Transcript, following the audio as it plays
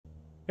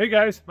Hey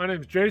guys, my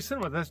name is Jason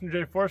with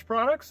S&J Forest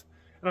Products,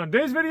 and on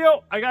today's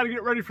video I got to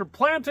get ready for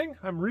planting.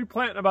 I'm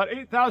replanting about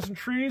 8,000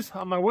 trees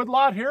on my wood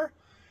lot here,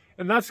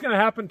 and that's going to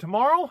happen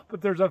tomorrow,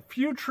 but there's a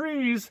few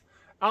trees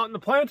out in the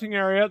planting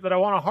area that I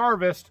want to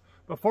harvest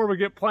before we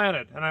get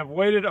planted, and I've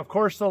waited of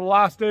course till the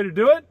last day to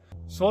do it.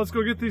 So let's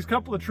go get these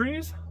couple of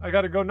trees. I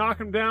got to go knock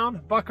them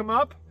down, buck them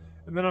up,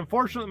 and then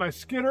unfortunately my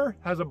skidder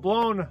has a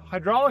blown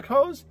hydraulic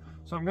hose,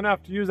 so I'm going to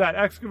have to use that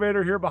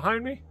excavator here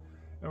behind me.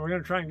 And we're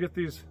going to try and get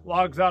these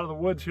logs out of the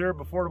woods here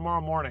before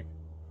tomorrow morning.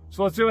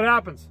 So let's see what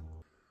happens.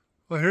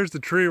 Well, here's the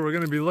tree we're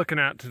going to be looking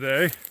at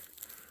today.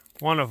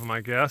 One of them,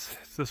 I guess.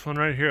 It's this one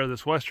right here,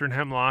 this western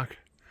hemlock.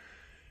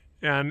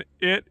 And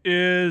it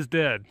is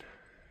dead.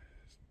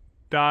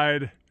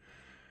 Died.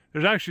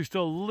 There's actually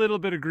still a little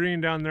bit of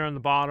green down there on the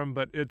bottom,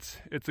 but it's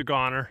a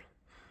goner.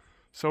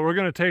 So we're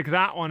going to take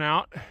that one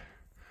out.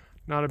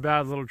 Not a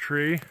bad little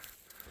tree.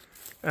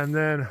 And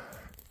then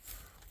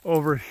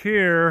over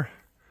here,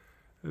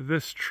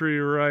 this tree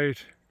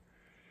right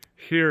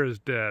here is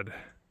dead,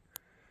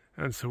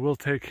 and so we'll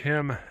take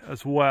him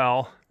as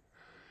well.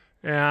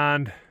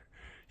 And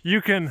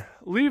you can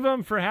leave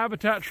them for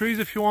habitat trees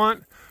if you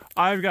want.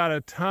 I've got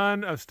a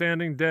ton of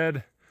standing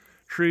dead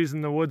trees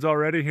in the woods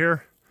already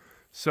here,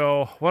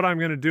 so what I'm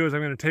going to do is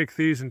I'm going to take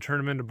these and turn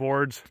them into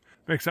boards,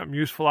 make something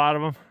useful out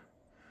of them.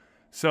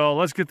 So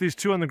let's get these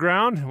two on the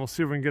ground and we'll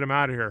see if we can get them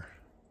out of here.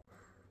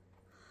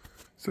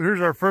 So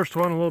here's our first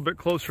one, a little bit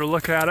closer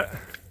look at it.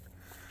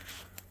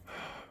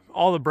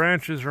 All the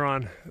branches are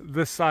on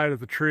this side of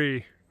the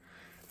tree,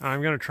 and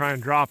I'm going to try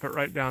and drop it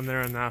right down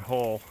there in that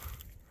hole.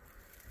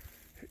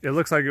 It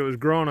looks like it was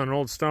grown on an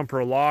old stump or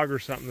a log or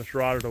something that's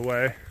rotted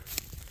away.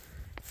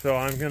 So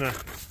I'm going to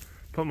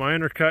put my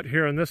intercut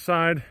here on this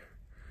side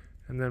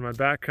and then my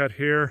back cut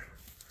here,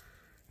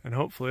 and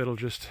hopefully it'll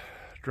just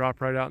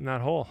drop right out in that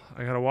hole.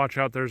 I got to watch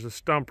out, there's a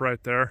stump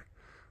right there.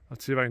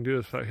 Let's see if I can do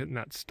this without hitting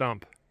that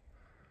stump.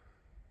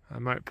 I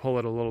might pull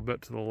it a little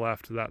bit to the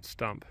left of that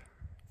stump.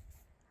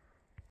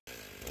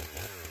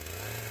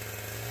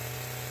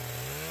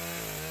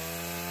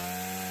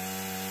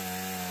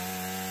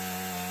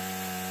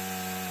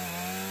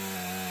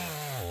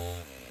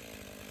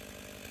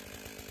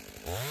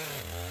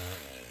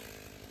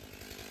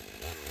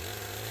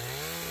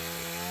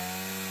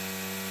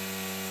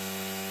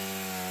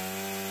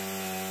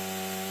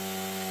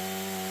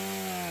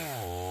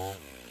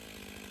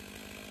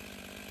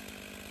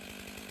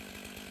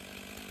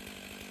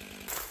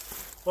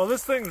 Well,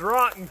 this thing's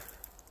rotten,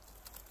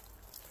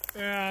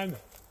 and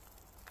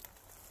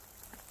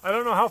I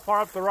don't know how far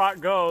up the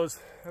rot goes,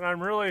 and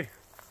I'm really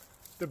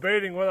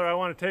debating whether I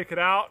want to take it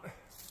out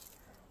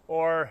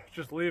or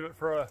just leave it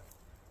for a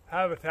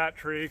habitat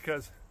tree,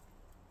 because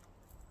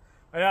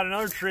I had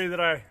another tree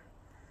that I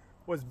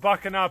was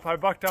bucking up. I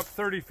bucked up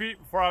 30 feet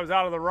before I was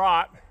out of the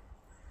rot,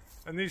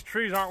 and these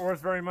trees aren't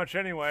worth very much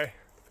anyway.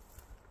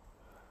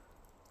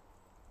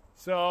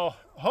 So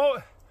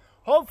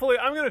hopefully,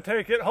 I'm going to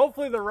take it.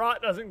 Hopefully the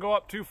rot doesn't go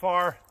up too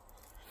far,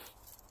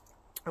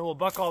 and we'll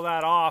buck all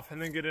that off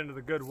and then get into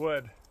the good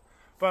wood.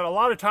 But a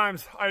lot of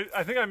times,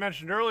 I think I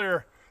mentioned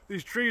earlier,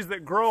 these trees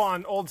that grow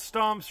on old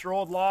stumps or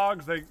old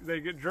logs,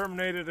 they get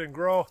germinated and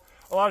grow.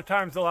 A lot of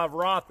times they'll have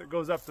rot that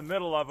goes up the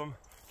middle of them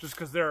just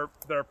because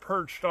they're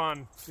perched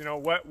on, you know,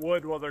 wet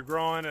wood while they're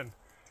growing, and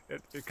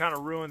it kind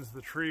of ruins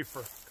the tree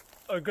for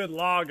a good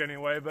log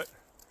anyway. But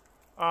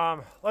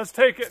let's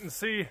take it and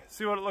see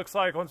what it looks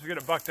like once we get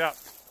it bucked up.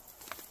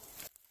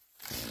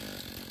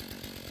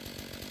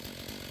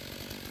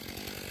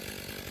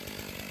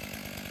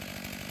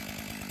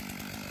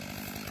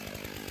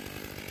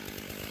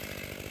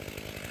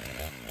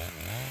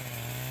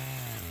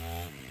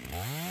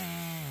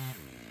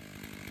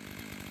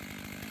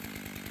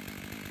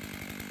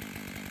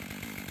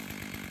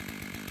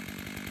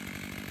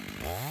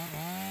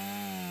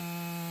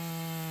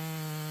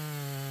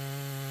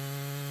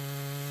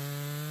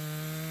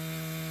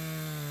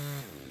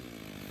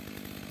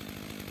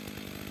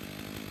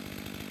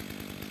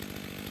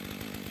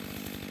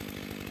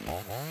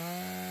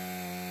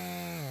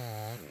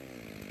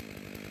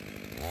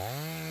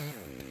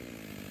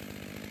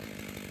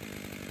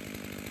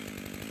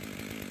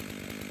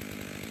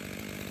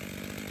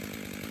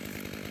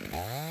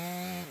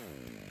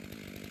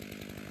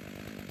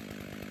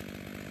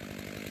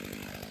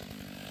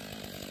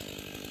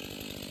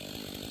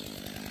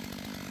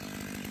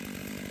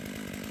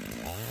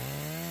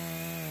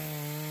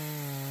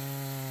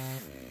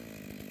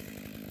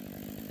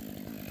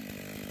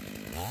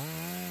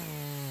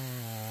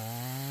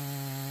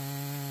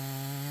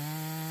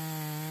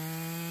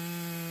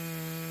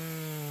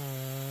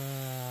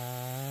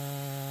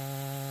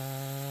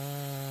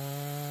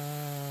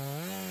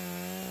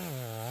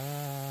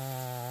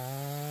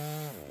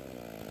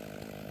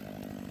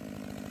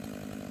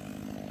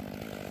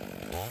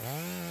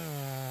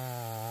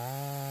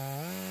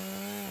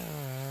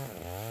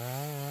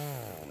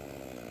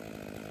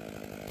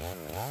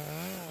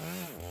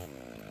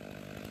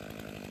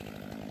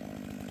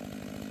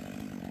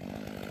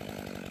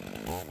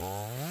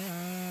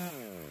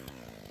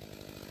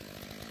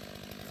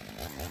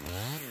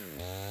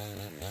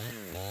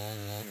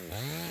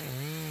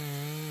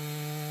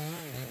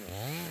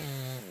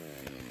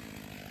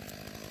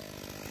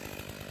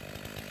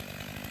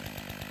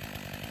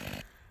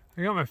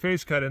 I got my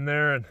face cut in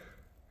there, and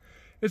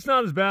it's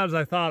not as bad as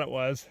I thought it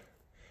was.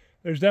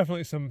 There's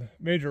definitely some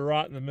major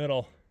rot in the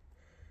middle,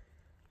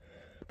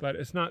 but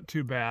it's not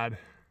too bad.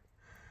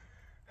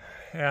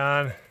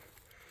 And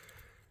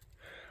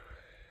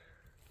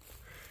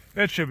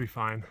it should be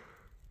fine.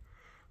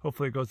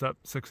 Hopefully it goes up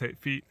 6-8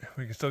 feet.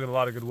 We can still get a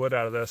lot of good wood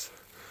out of this.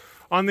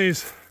 On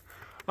these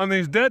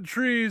dead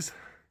trees,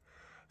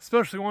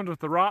 especially ones with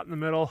the rot in the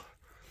middle,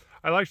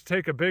 I like to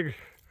take a big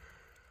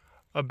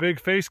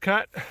face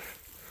cut,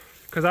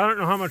 because I don't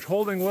know how much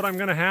holding wood I'm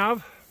gonna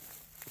have.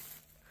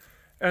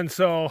 And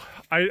so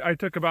I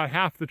took about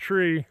half the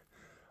tree.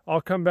 I'll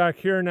come back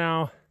here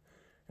now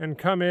and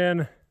come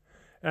in,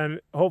 and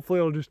hopefully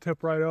it'll just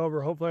tip right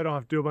over. Hopefully I don't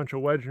have to do a bunch of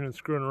wedging and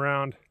screwing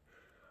around.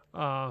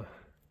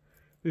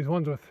 These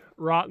ones with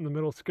rot in the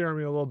middle scare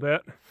me a little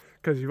bit,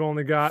 because you've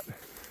only got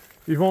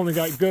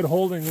good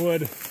holding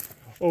wood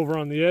over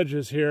on the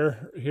edges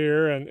here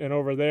and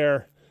over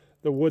there.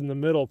 The wood in the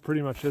middle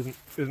pretty much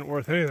isn't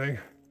worth anything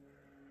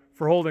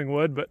for holding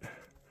wood. But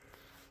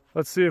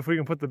let's see if we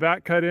can put the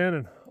back cut in,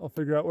 and I'll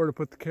figure out where to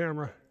put the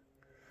camera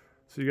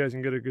so you guys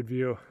can get a good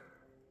view.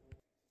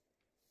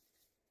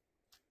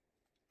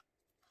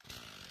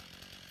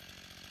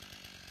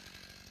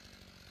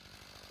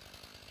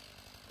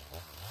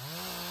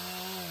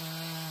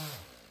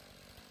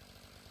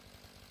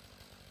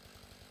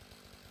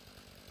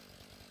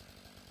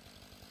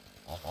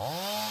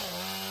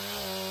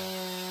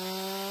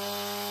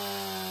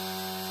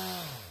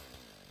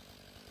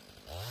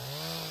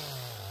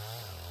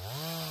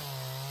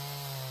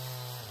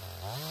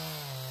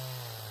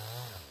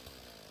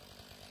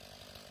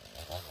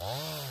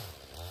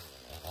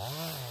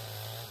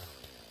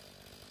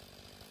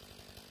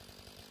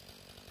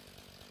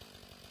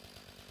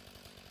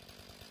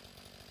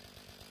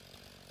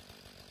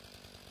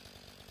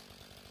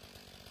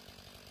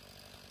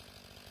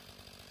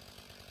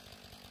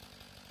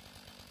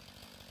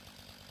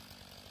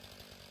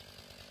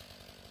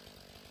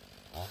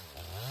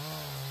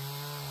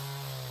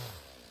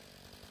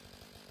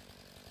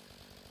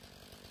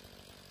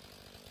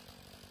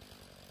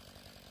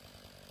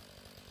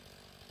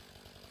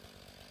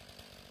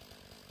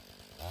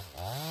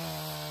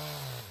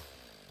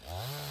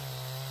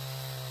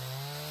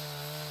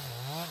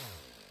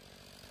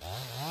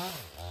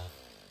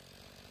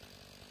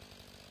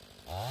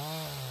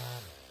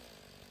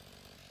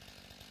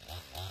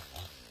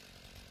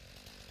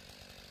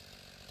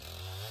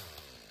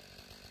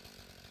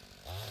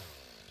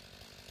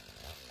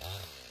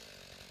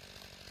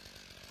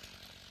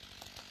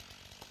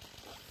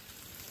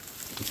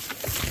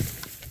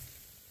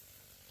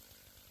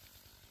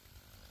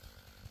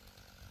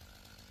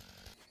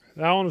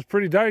 That one was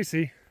pretty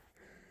dicey.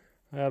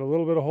 I had a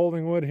little bit of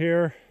holding wood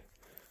here.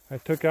 I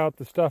took out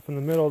the stuff in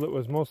the middle that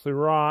was mostly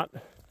rot.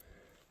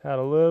 Had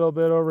a little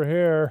bit over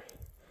here,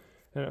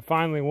 and it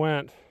finally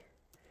went.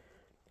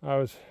 I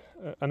was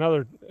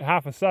another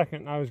half a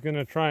second, I was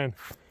gonna try and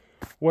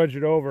wedge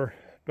it over,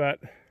 but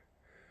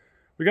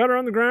we got her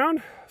on the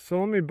ground. So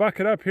let me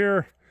bucket up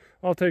here.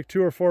 I'll take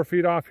 2 or 4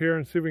 feet off here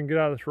and see if we can get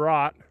out of this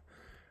rot.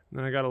 And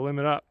then I gotta limb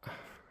it up.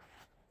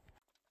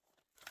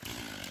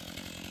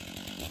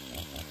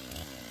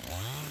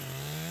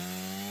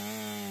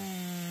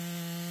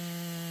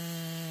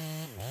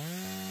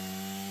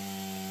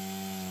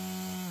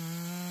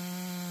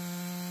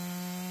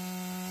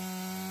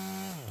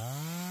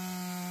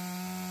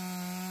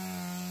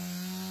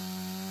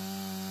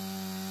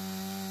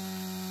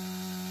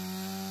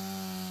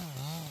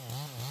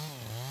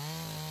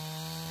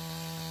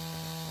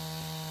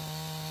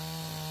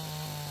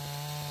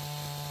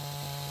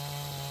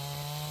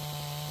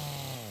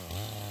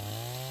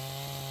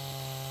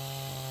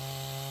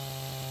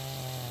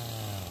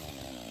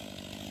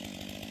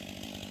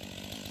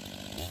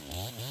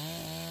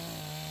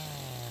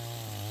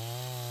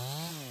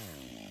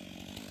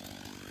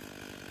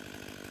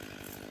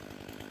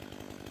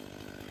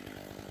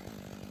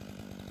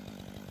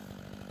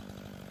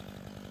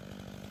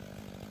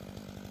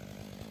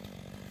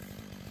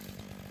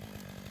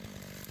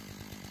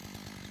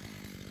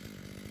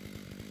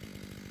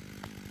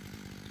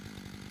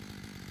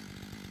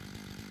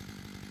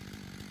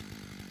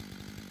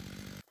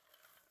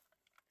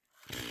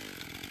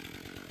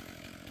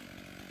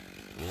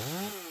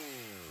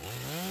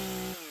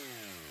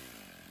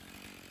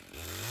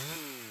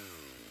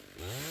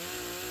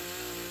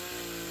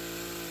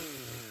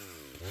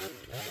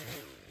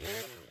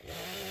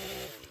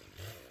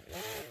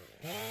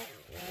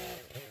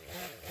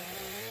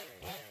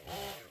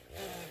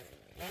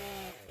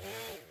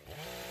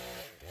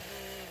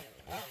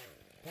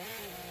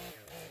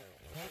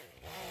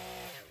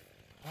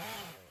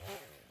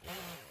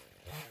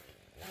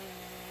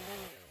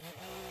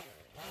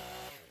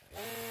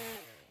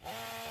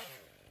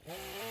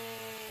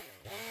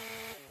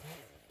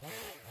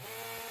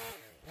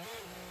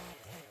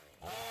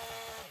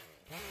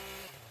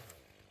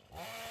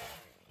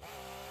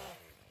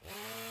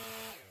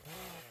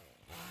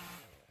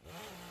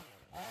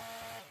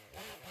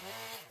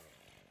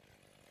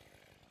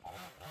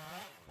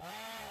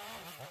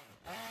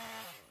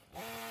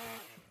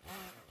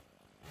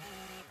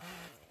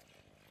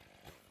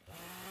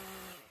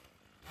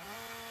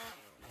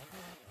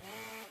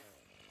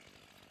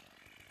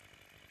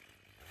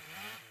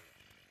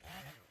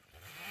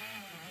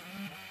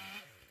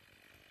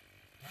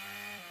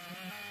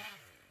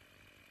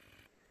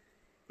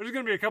 there's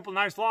going to be a couple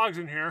nice logs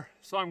in here,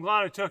 so I'm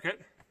glad I took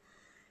it.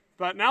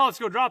 But now let's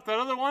go drop that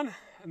other one,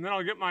 and then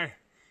I'll get my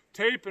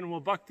tape and we'll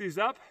buck these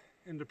up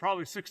into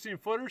probably 16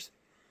 footers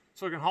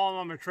so I can haul them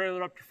on my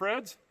trailer up to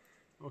Fred's.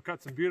 We'll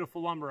cut some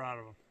beautiful lumber out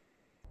of them.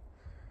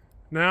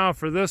 Now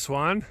for this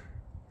one,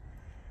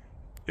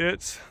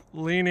 it's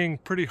leaning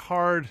pretty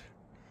hard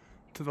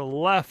to the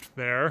left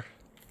there.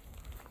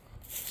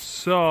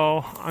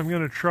 So I'm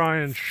going to try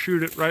and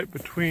shoot it right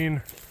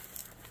between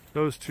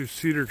those two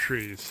cedar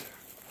trees,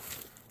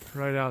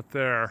 right out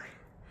there.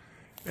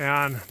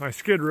 And my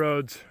skid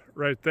road's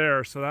right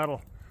there, so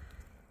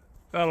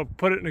that'll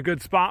put it in a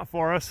good spot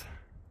for us.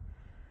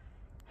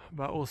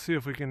 But we'll see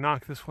if we can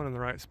knock this one in the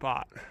right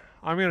spot.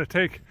 I'm going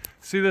to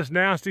see this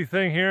nasty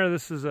thing here?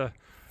 This is a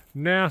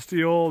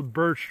nasty old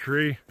birch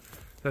tree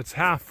that's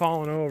half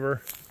fallen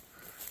over.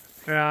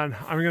 And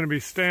I'm going to be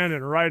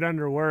standing right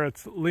under where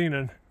it's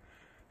leaning.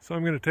 So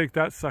I'm going to take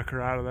that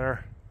sucker out of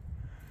there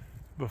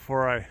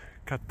before I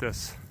cut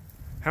this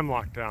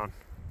hemlock down.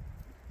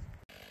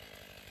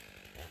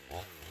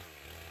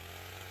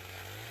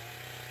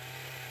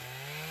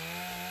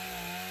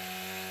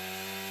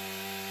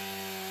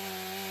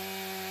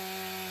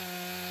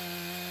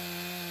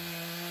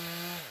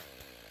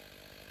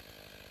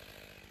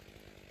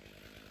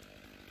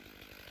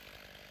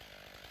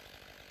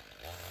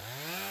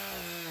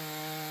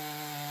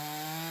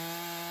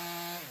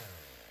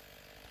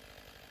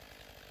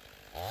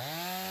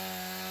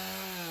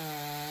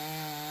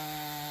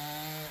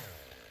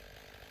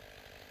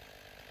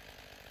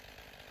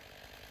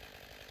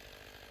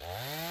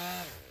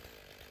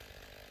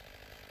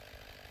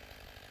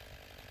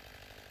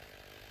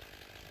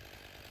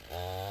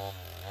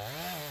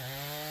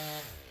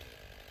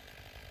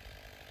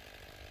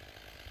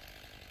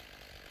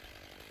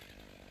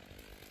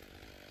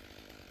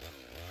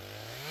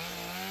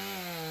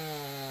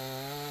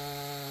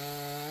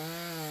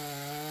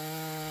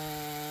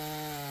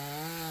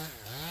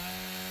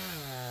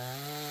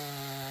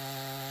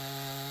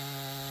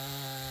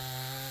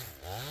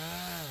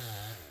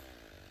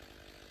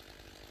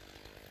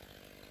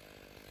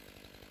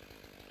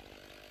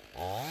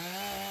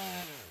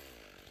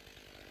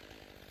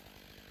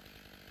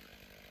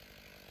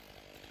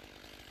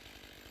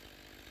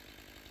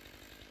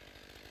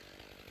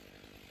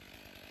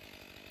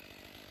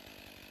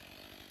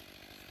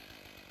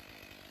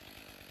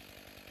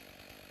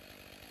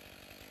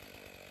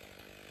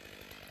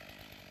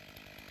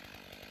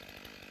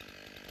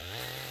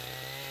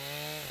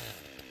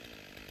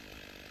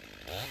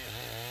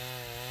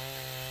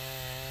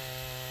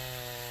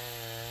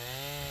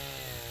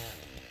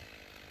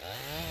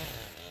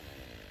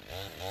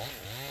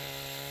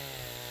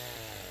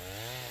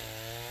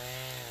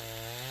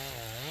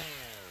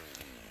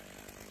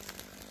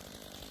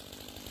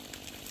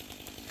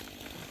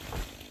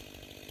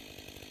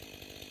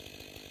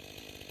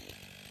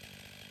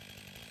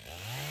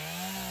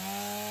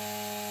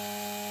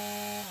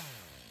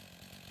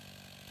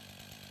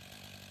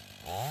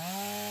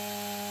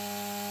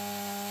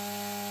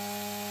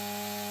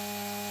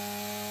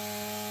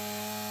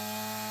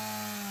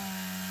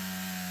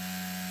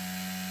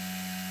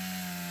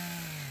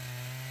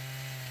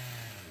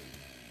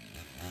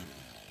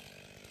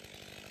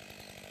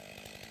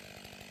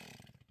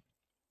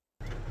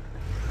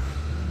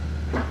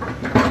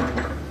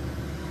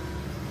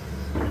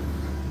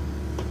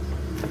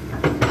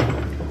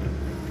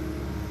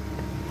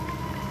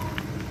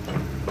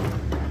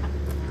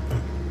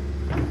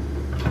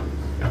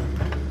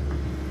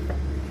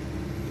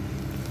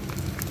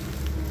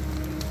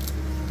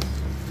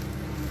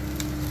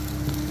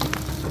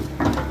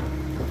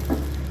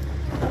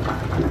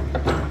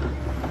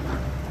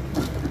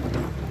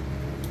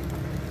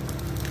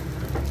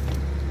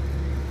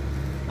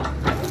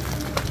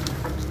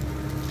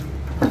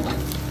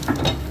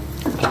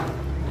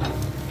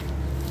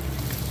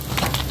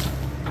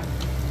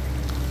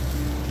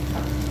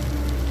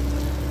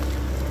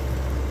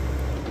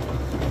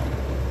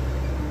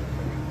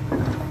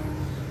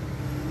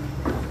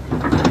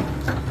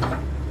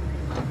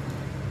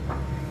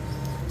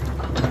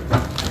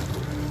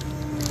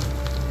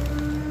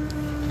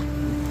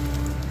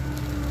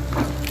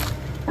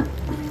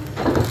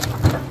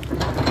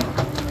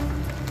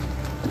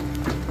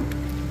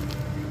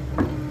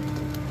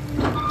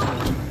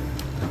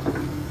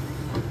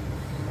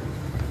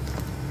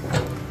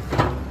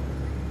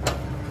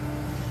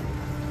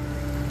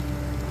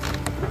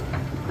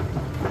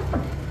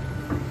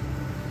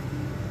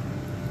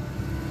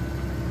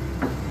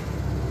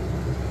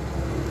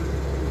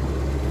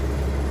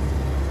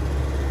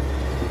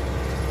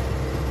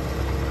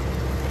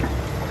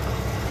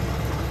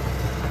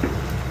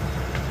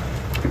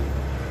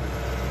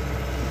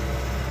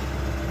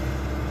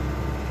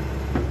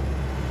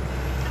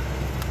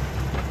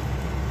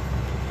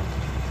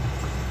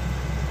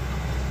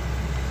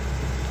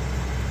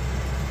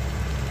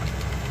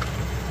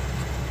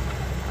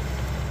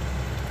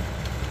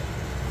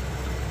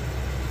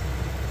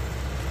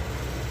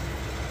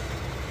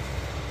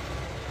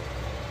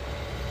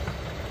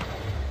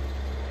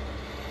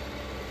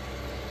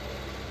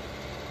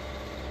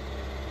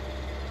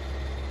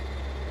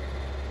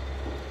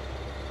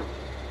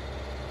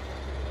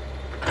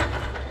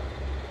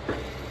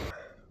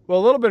 Well,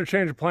 a little bit of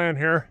change of plan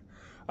here.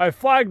 I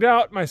flagged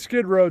out my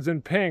skid roads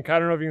in pink. I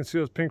don't know if you can see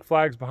those pink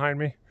flags behind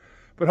me,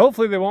 but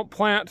hopefully they won't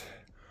plant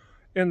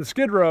in the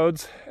skid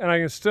roads and I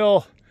can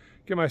still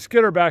get my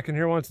skidder back in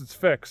here once it's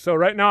fixed. So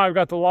right now I've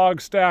got the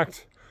logs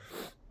stacked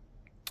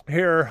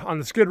here on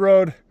the skid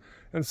road,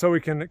 and so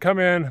we can come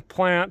in,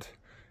 plant,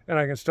 and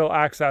I can still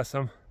access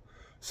them.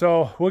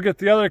 So we'll get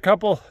the other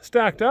couple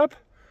stacked up,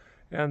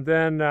 and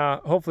then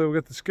hopefully we'll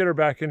get the skidder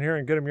back in here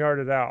and get them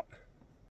yarded out.